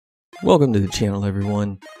Welcome to the channel,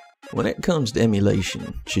 everyone. When it comes to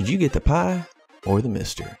emulation, should you get the Pi or the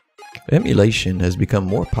MiSTer? Emulation has become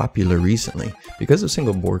more popular recently because of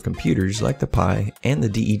single board computers like the Pi and the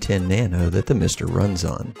DE10 Nano that the MiSTer runs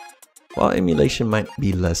on. While emulation might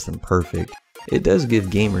be less than perfect, it does give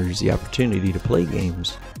gamers the opportunity to play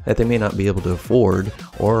games that they may not be able to afford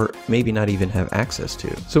or maybe not even have access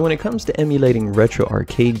to. So when it comes to emulating retro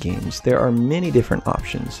arcade games, there are many different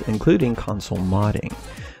options, including console modding.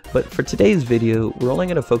 But for today's video, we're only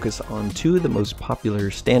going to focus on two of the most popular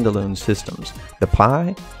standalone systems, the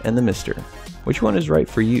Pi and the MiSTer. Which one is right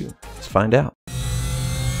for you? Let's find out.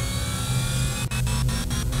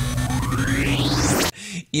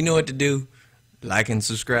 You know what to do. Like and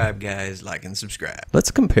subscribe, guys. Like and subscribe.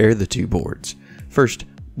 Let's compare the two boards. First,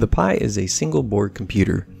 the Pi is a single board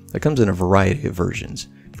computer that comes in a variety of versions.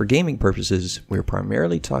 For gaming purposes, we're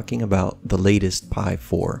primarily talking about the latest Pi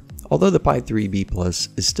 4, although the Pi 3B Plus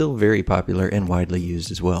is still very popular and widely used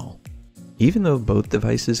as well. Even though both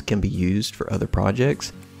devices can be used for other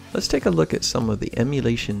projects, let's take a look at some of the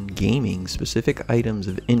emulation gaming specific items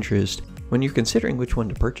of interest when you're considering which one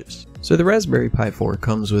to purchase. So the Raspberry Pi 4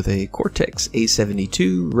 comes with a Cortex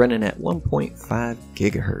A72 running at 1.5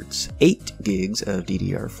 GHz, 8 gigs of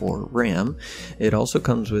DDR4 RAM. It also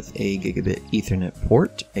comes with a gigabit Ethernet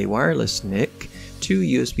port, a wireless NIC, 2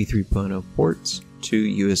 USB 3.0 ports,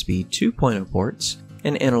 2 USB 2.0 ports,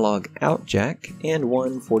 an analog out jack, and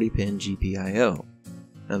one 40-pin GPIO.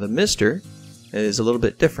 Now the MiSTer is a little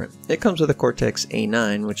bit different. It comes with a Cortex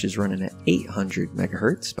A9, which is running at 800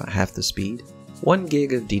 MHz, about half the speed, 1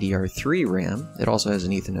 gig of DDR3 RAM. It also has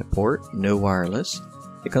an Ethernet port, no wireless.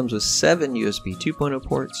 It comes with 7 USB 2.0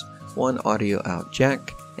 ports, 1 audio out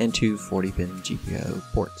jack, and 2 40-pin GPIO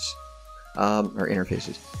ports, or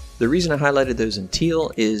interfaces. The reason I highlighted those in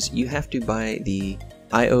teal is you have to buy the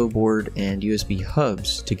I/O board and USB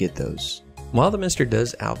hubs to get those. While the MiSTer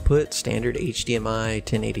does output standard HDMI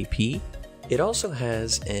 1080p, it also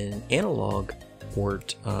has an analog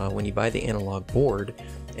port when you buy the analog board,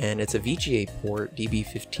 and it's a VGA port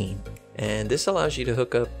DB15. And this allows you to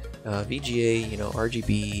hook up VGA,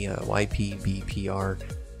 RGB, YP, BPR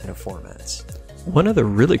kind of formats. One of the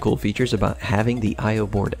really cool features about having the I/O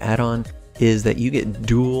board add-on is that you get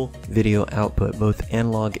dual video output. Both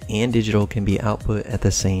analog and digital can be output at the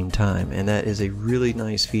same time, and that is a really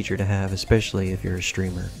nice feature to have, especially if you're a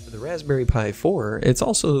streamer. For the Raspberry Pi 4, it's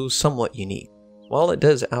also somewhat unique. While it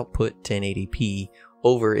does output 1080p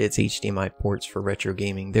over its HDMI ports for retro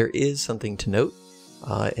gaming, there is something to note.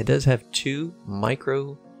 It does have 2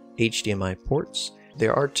 micro HDMI ports.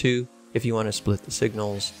 There are 2 if you want to split the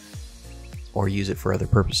signals or use it for other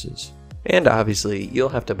purposes. And obviously, you'll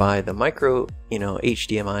have to buy the micro,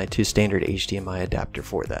 HDMI to standard HDMI adapter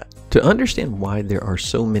for that. To understand why there are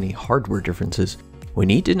so many hardware differences, we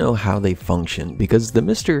need to know how they function, because the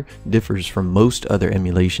MiSTer differs from most other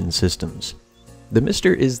emulation systems. The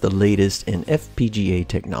MiSTer is the latest in FPGA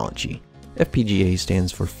technology. FPGA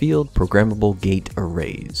stands for Field Programmable Gate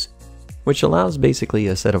Arrays, which allows basically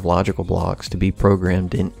a set of logical blocks to be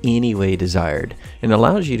programmed in any way desired, and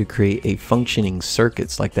allows you to create a functioning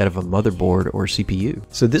circuits like that of a motherboard or CPU.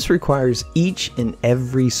 So this requires each and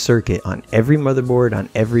every circuit on every motherboard on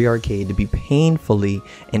every arcade to be painfully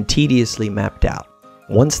and tediously mapped out.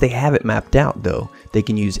 Once they have it mapped out though, they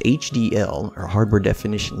can use HDL, or hardware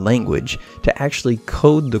definition language, to actually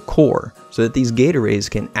code the core so that these gate arrays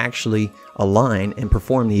can actually align and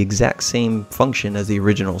perform the exact same function as the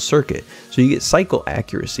original circuit. So you get cycle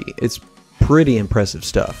accuracy. It's pretty impressive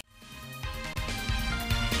stuff.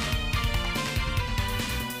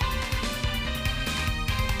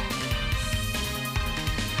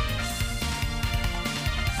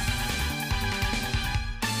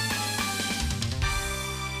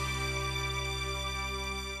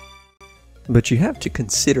 But you have to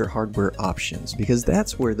consider hardware options, because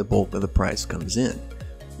that's where the bulk of the price comes in.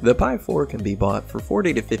 The Pi 4 can be bought for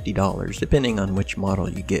 $40 to $50 depending on which model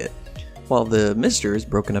you get, while the MiSTer is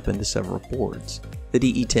broken up into several boards. The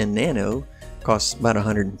DE10 Nano costs about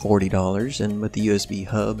 $140, and with the USB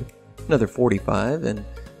hub, another $45, and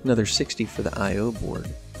another $60 for the I/O board,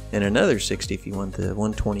 and another $60 if you want the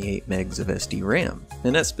 128 megs of SD RAM,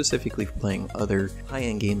 and that's specifically for playing other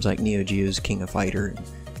high-end games like Neo Geo's King of Fighter and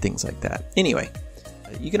things like that. Anyway,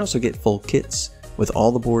 you can also get full kits with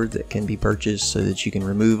all the boards that can be purchased so that you can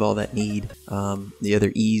remove all that need. The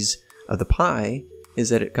other ease of the Pi is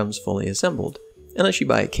that it comes fully assembled, unless you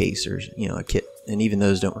buy a case or a kit, and even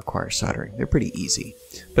those don't require soldering. They're pretty easy,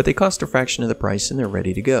 but they cost a fraction of the price and they're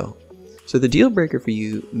ready to go. So the deal breaker for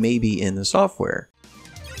you may be in the software.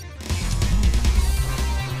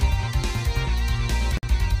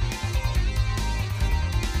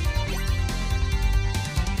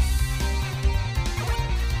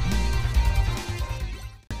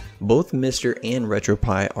 Both MiSTer and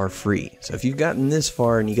RetroPie are free. So if you've gotten this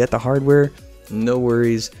far and you got the hardware, no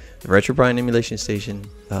worries. The RetroPie and Emulation Station,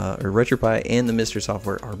 or RetroPie and the MiSTer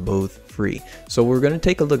software are both free. So what we're going to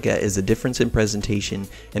take a look at is the difference in presentation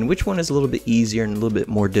and which one is a little bit easier and a little bit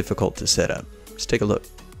more difficult to set up. Let's take a look.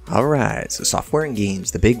 Alright, so software and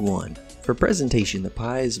games, the big one. For presentation, the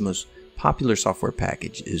Pi's most popular software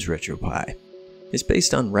package is RetroPie. It's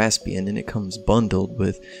based on Raspbian and it comes bundled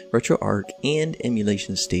with RetroArch and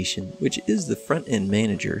Emulation Station, which is the front-end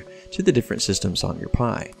manager to the different systems on your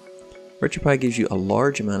Pi. RetroPie gives you a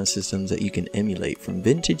large amount of systems that you can emulate, from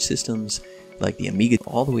vintage systems like the Amiga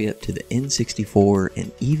all the way up to the N64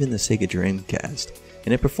 and even the Sega Dreamcast,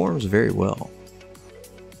 and it performs very well.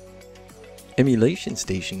 Emulation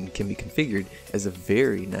Station can be configured as a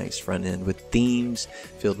very nice front end with themes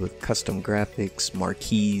filled with custom graphics,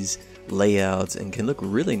 marquees, layouts, and can look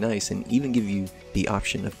really nice and even give you the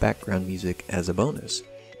option of background music as a bonus.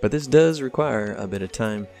 But this does require a bit of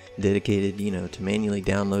time dedicated, to manually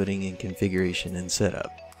downloading and configuration and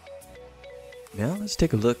setup. Now let's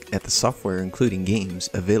take a look at the software including games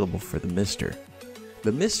available for the MiSTer.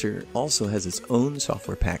 The MiSTer also has its own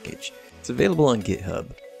software package. It's available on GitHub,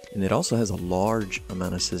 and it also has a large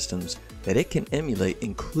amount of systems that it can emulate,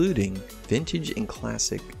 including vintage and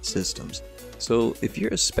classic systems. So if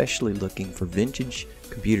you're especially looking for vintage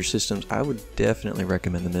computer systems, I would definitely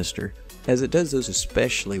recommend the MiSTer, as it does those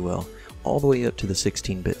especially well all the way up to the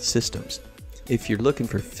 16-bit systems. If you're looking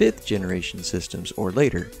for 5th generation systems or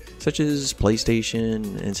later, such as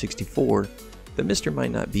PlayStation and 64, the MiSTer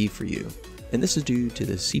might not be for you. And this is due to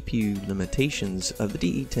the CPU limitations of the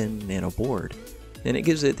DE10 Nano board, and it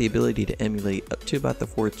gives it the ability to emulate up to about the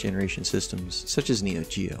 4th generation systems, such as Neo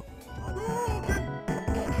Geo.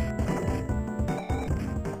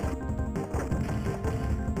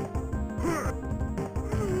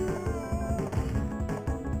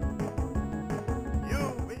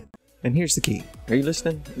 And here's the key. Are you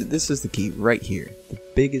listening? This is the key right here. The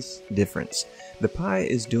biggest difference. The Pi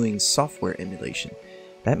is doing software emulation.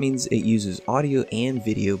 That means it uses audio and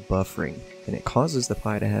video buffering, and it causes the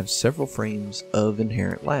Pi to have several frames of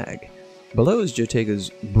inherent lag. Below is Jotega's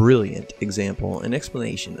brilliant example and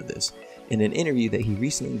explanation of this in an interview that he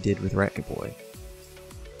recently did with Racketboy.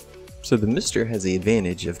 So the MiSTer has the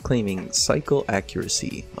advantage of claiming cycle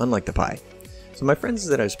accuracy, unlike the Pi. So my friends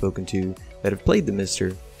that I've spoken to that have played the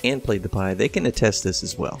MiSTer and played the Pi, they can attest this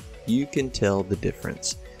as well. You can tell the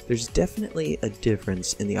difference. There's definitely a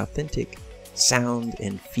difference in the authentic sound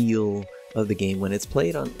and feel of the game when it's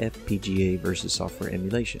played on FPGA versus software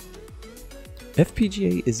emulation.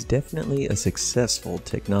 FPGA is definitely a successful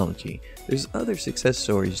technology. There's other success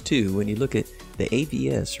stories too when you look at the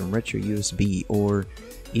AVS from Retro USB or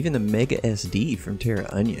even the Mega SD from Terra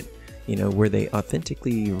Onion, where they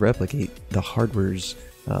authentically replicate the hardware's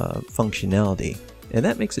functionality. And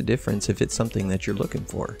that makes a difference if it's something that you're looking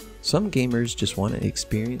for. Some gamers just want to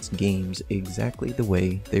experience games exactly the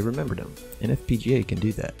way they remembered them, and FPGA can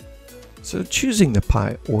do that. So choosing the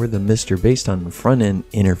Pi or the MiSTer based on the front-end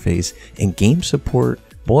interface and game support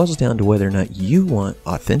boils down to whether or not you want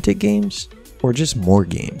authentic games or just more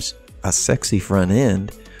games, a sexy front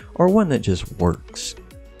end, or one that just works.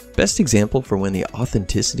 Best example for when the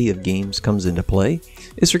authenticity of games comes into play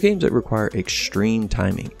is for games that require extreme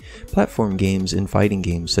timing. Platform games and fighting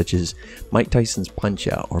games such as Mike Tyson's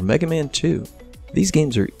Punch-Out or Mega Man 2. These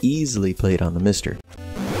games are easily played on the MiSTer,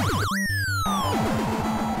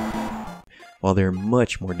 while they're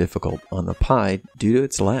much more difficult on the Pi due to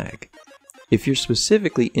its lag. If you're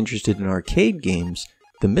specifically interested in arcade games,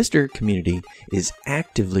 the MiSTer community is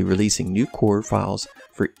actively releasing new core files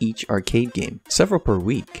for each arcade game, several per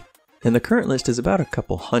week, and the current list is about a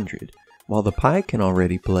couple hundred, while the Pi can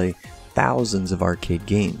already play thousands of arcade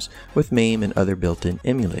games with MAME and other built-in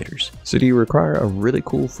emulators. So do you require a really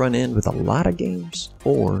cool front end with a lot of games,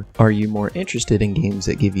 or are you more interested in games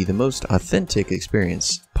that give you the most authentic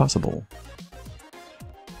experience possible?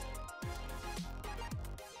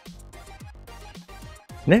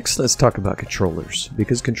 Next, let's talk about controllers,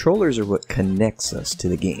 because controllers are what connects us to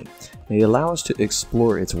the game. They allow us to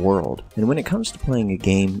explore its world, and when it comes to playing a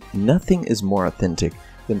game, nothing is more authentic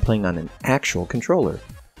than playing on an actual controller,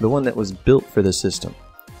 the one that was built for the system.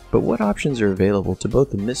 But what options are available to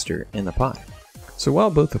both the MiSTer and the Pi? So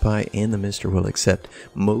while both the Pi and the MiSTer will accept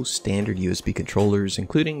most standard USB controllers,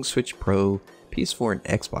 including Switch Pro, PS4, and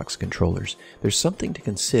Xbox controllers, there's something to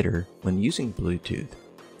consider when using Bluetooth.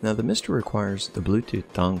 Now the MiSTer requires the Bluetooth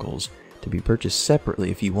dongles to be purchased separately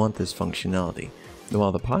if you want this functionality,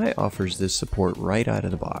 while the Pi offers this support right out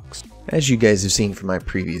of the box. As you guys have seen from my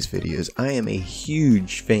previous videos, I am a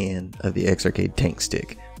huge fan of the X-Arcade Tank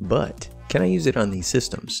Stick, but can I use it on these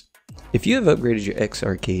systems? If you have upgraded your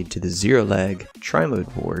X-Arcade to the zero lag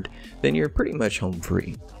tri-mode board, then you're pretty much home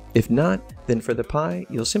free. If not, then for the Pi,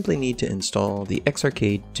 you'll simply need to install the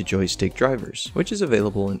X-Arcade to joystick drivers, which is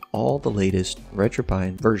available in all the latest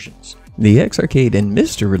RetroPie versions. The X-Arcade and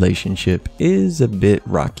MiSTer relationship is a bit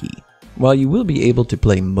rocky. While you will be able to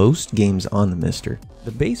play most games on the MiSTer,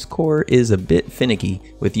 the base core is a bit finicky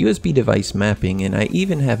with USB device mapping, and I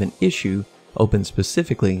even have an issue open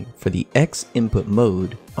specifically for the X input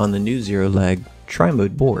mode on the new zero lag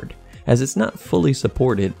tri-mode board, as it's not fully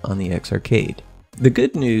supported on the X-Arcade. The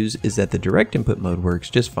good news is that the direct input mode works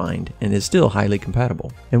just fine and is still highly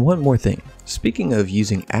compatible. And one more thing, speaking of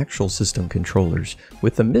using actual system controllers,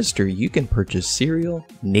 with the MiSTer you can purchase serial,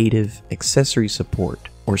 native, accessory support,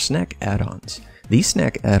 or snack add-ons. These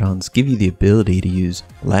snack add-ons give you the ability to use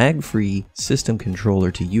lag-free system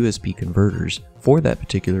controller to USB converters for that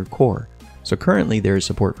particular core. So currently there is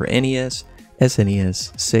support for NES,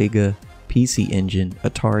 SNES, Sega, PC Engine,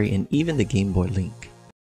 Atari, and even the Game Boy Link.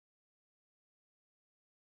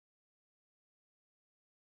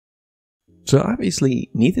 So obviously,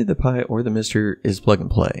 neither the Pi or the MiSTer is plug and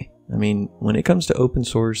play. I mean, when it comes to open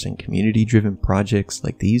source and community-driven projects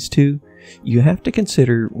like these two, you have to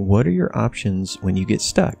consider what are your options when you get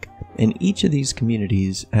stuck. And each of these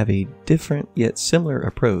communities have a different yet similar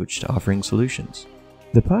approach to offering solutions.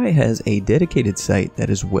 The Pi has a dedicated site that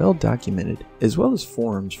is well documented, as well as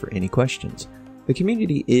forums for any questions. The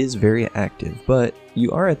community is very active, but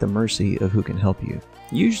you are at the mercy of who can help you.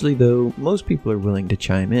 Usually though, most people are willing to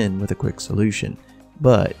chime in with a quick solution,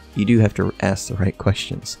 but you do have to ask the right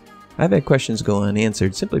questions. I've had questions go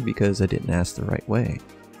unanswered simply because I didn't ask the right way.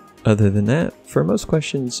 Other than that, for most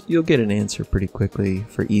questions, you'll get an answer pretty quickly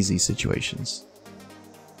for easy situations.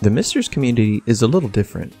 The MiSTer's community is a little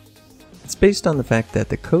different. It's based on the fact that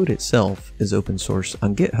the code itself is open source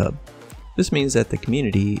on GitHub. This means that the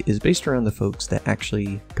community is based around the folks that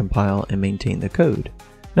actually compile and maintain the code.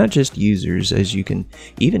 Not just users, as you can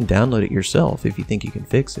even download it yourself if you think you can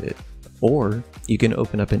fix it. Or you can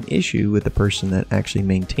open up an issue with the person that actually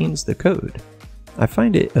maintains the code. I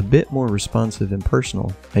find it a bit more responsive and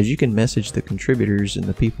personal, as you can message the contributors and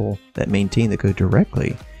the people that maintain the code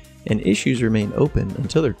directly, and issues remain open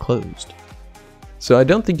until they're closed. So I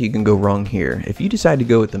don't think you can go wrong here. If you decide to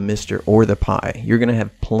go with the MiSTer or the Pi, you're going to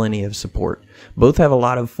have plenty of support. Both have a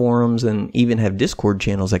lot of forums and even have Discord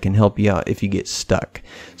channels that can help you out if you get stuck.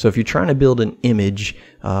 So if you're trying to build an image,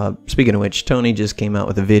 speaking of which, Tony just came out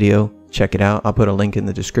with a video. Check it out. I'll put a link in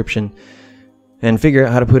the description. And figure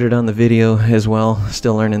out how to put it on the video as well.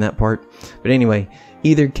 Still learning that part. But anyway,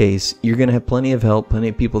 either case, you're going to have plenty of help, plenty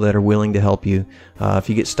of people that are willing to help you. If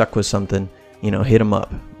you get stuck with something, hit them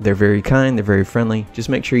up. They're very kind, they're very friendly. Just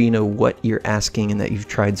make sure you know what you're asking and that you've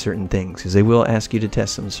tried certain things, because they will ask you to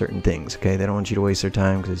test some certain things, okay? They don't want you to waste their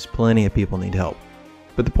time because plenty of people need help.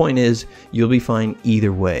 But the point is, you'll be fine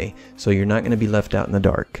either way, so you're not going to be left out in the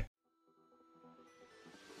dark.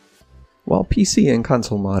 While PC and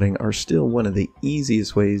console modding are still one of the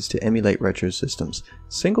easiest ways to emulate retro systems,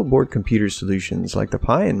 single board computer solutions like the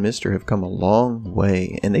Pi and MiSTer have come a long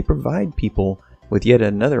way, and they provide people with yet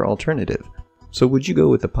another alternative. So would you go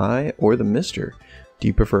with the Pi or the MiSTer? Do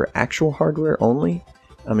you prefer actual hardware only?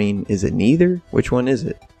 I mean, is it neither? Which one is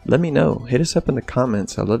it? Let me know. Hit us up in the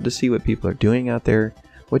comments. I'd love to see what people are doing out there,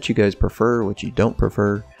 what you guys prefer, what you don't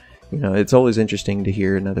prefer. It's always interesting to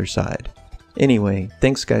hear another side. Anyway,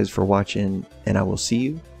 thanks guys for watching, and I will see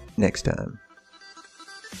you next time.